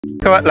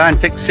Eko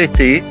Atlantic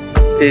City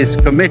is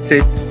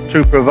committed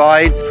to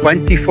provide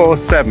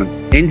 24/7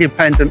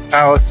 independent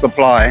power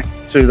supply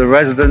to the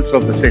residents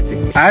of the city.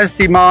 As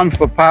demand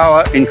for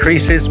power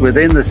increases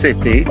within the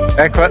city,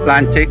 Eko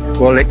Atlantic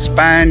will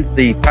expand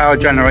the power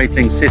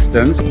generating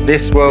systems.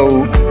 This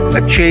will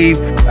achieve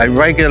a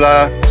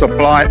regular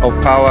supply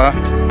of power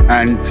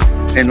and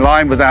in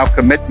line with our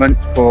commitment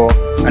for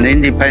an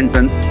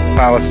independent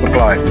power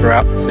supply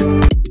throughout the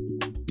city.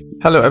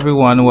 Hello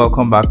everyone,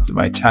 welcome back to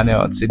my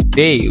channel.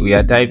 Today we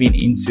are diving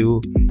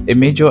into a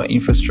major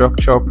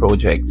infrastructure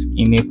project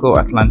in Eko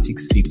Atlantic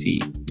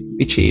City,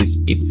 which is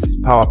its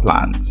power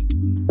plant.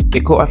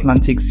 Eko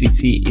Atlantic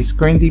City is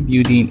currently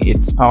building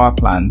its power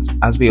plant.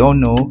 As we all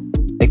know,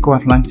 Eko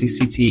Atlantic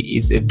City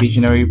is a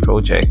visionary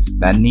project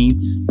that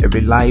needs a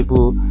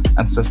reliable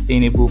and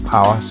sustainable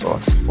power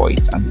source for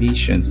its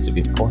ambitions to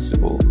be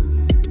possible.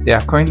 They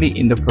are currently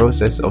in the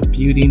process of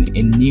building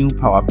a new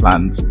power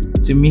plant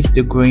to meet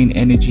the growing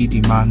energy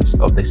demands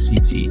of the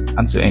city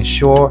and to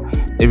ensure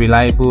a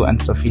reliable and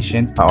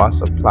sufficient power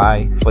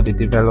supply for the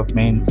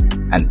development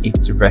and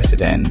its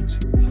residents.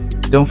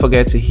 Don't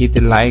forget to hit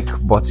the like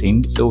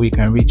button so we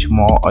can reach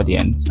more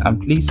audience,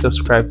 and please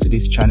subscribe to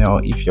this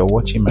channel if you're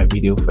watching my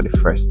video for the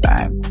first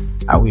time.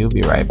 I will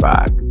be right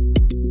back.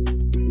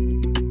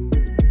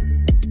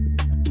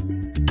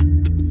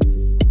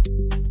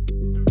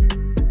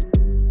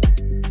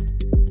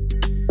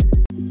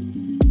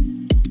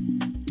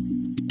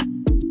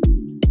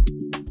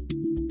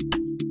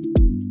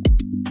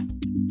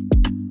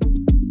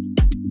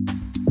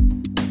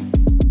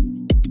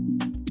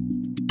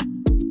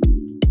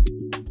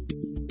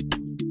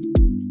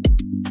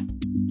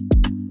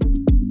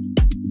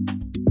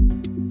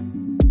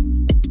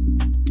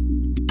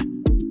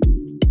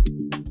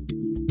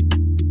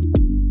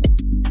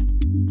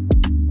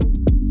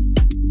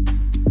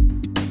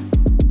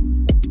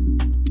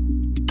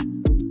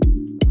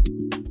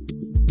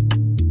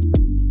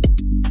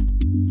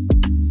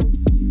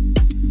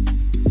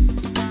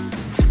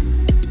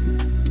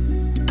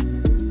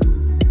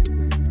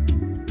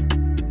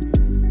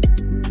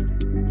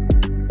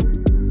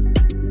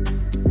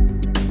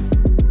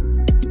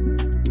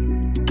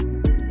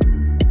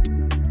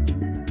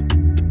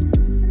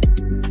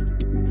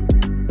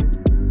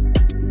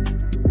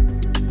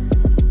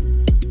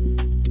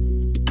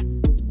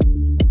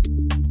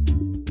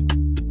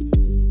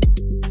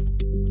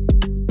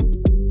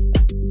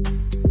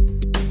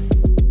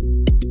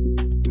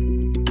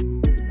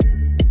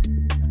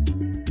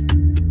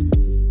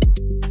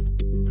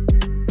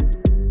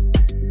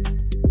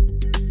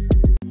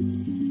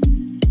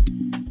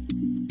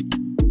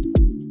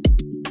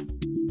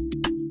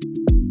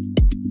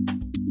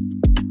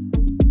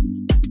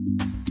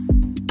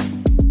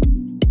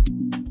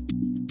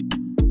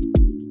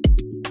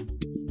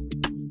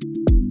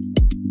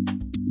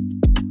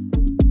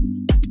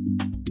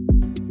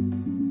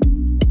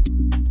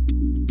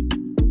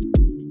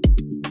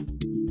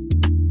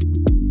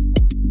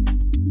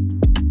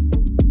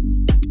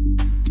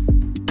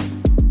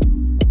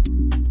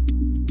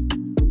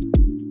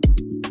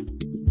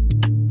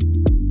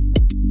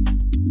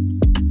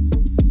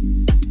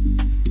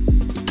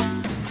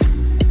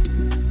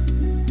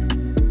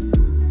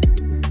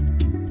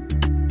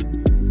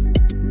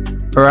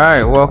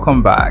 Alright,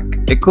 welcome back.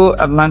 Eko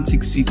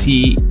Atlantic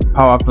City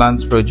Power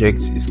Plant project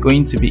is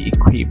going to be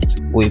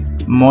equipped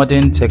with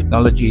modern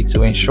technology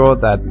to ensure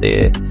that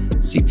the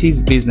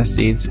city's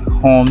businesses,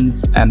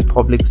 homes, and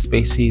public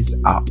spaces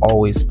are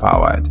always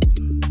powered.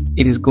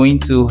 It is going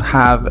to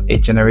have a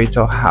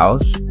generator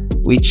house,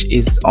 which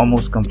is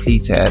almost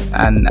completed,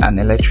 and an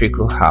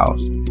electrical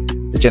house.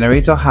 The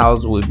generator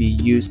house will be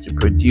used to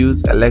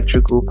produce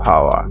electrical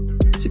power,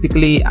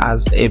 typically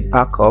as a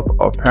backup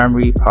or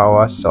primary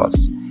power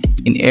source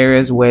in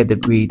areas where the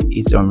grid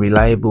is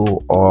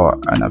unreliable or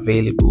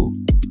unavailable.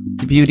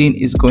 The building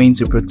is going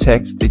to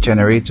protect the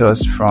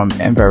generators from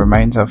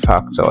environmental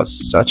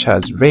factors such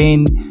as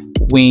rain,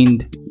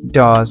 wind,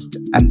 dust,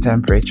 and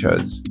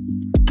temperatures.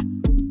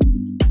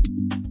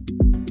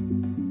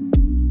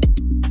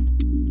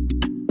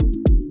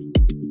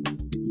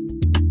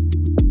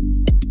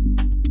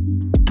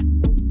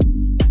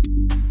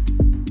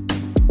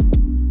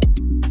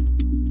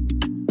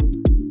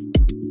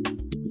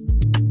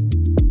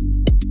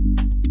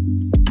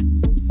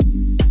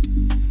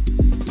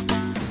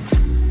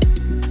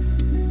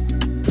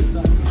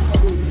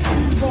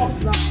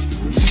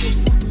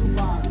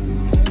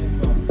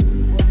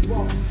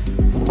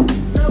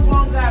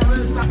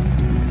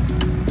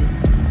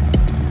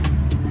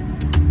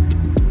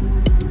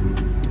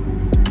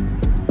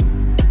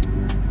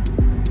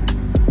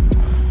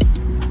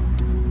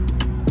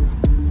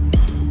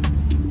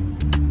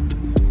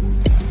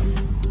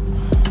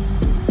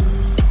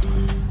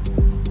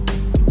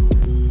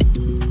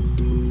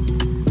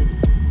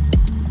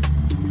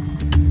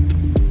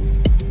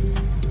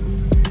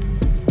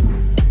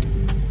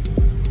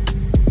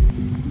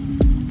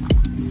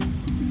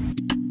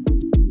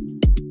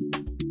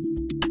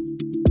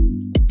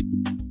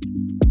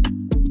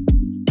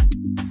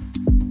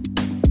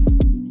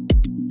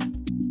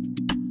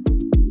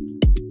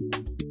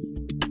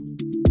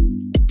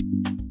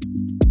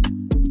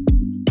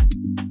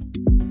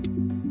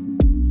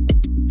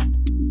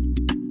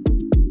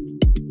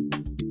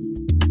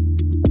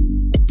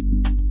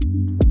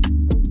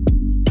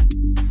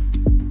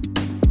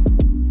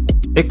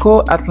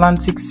 Eko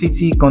Atlantic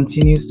City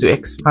continues to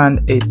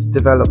expand its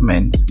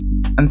development,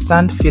 and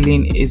sand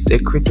filling is a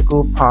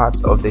critical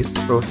part of this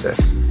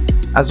process.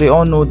 As we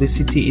all know, the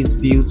city is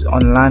built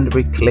on land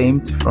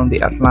reclaimed from the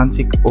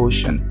Atlantic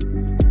Ocean.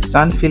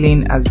 Sand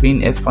filling has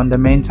been a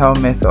fundamental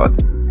method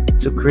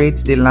to create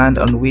the land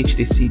on which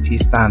the city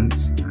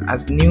stands,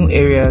 as new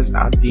areas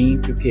are being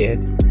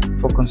prepared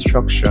for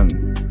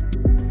construction.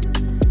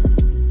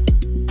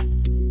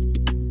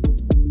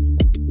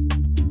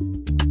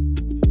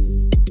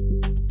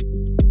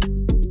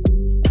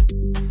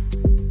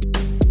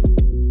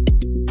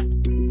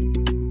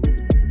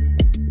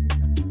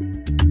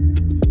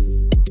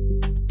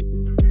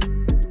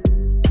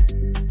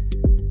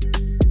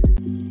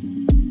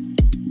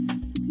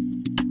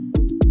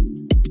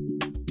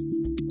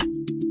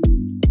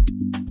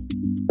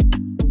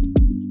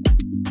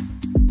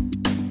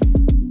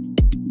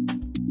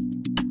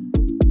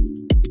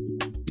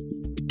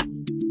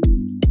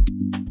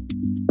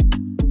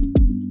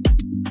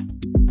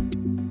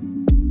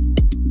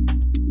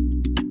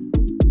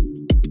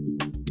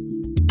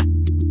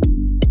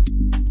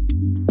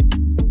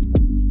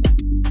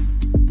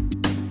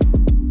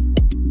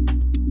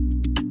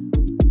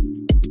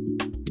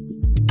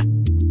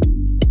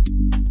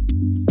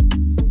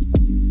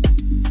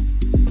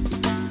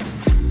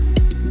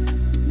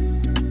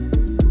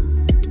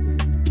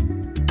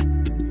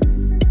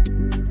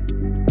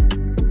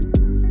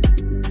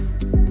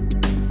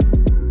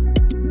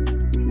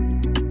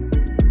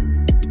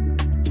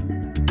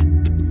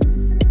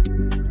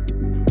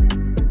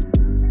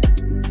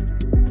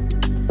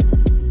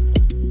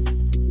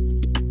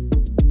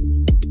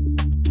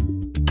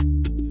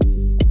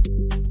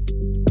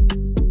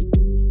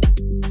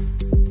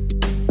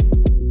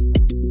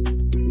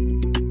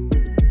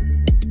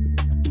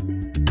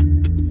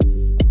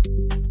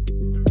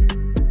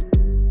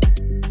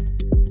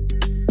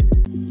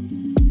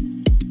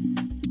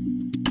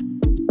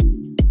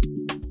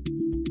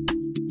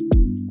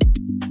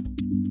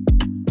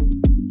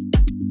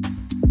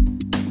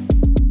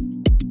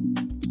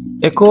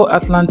 Eko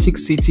Atlantic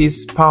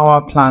City's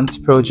power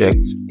plant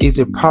project is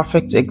a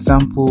perfect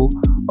example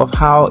of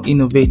how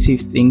innovative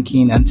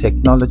thinking and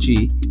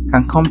technology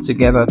can come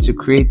together to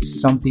create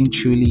something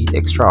truly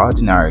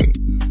extraordinary.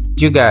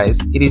 You guys,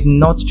 it is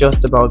not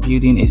just about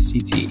building a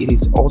city, it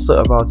is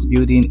also about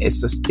building a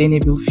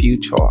sustainable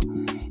future.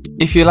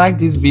 If you like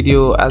this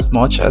video as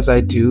much as I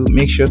do,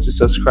 make sure to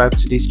subscribe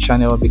to this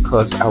channel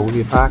because I will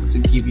be back to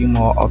give you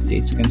more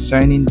updates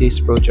concerning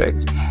this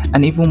project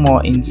and even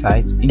more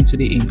insights into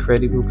the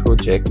incredible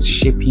project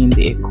shaping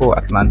the Eko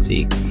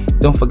Atlantic.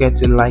 Don't forget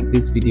to like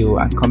this video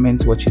and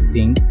comment what you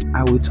think.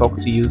 I will talk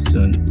to you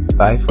soon.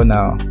 Bye for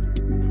now.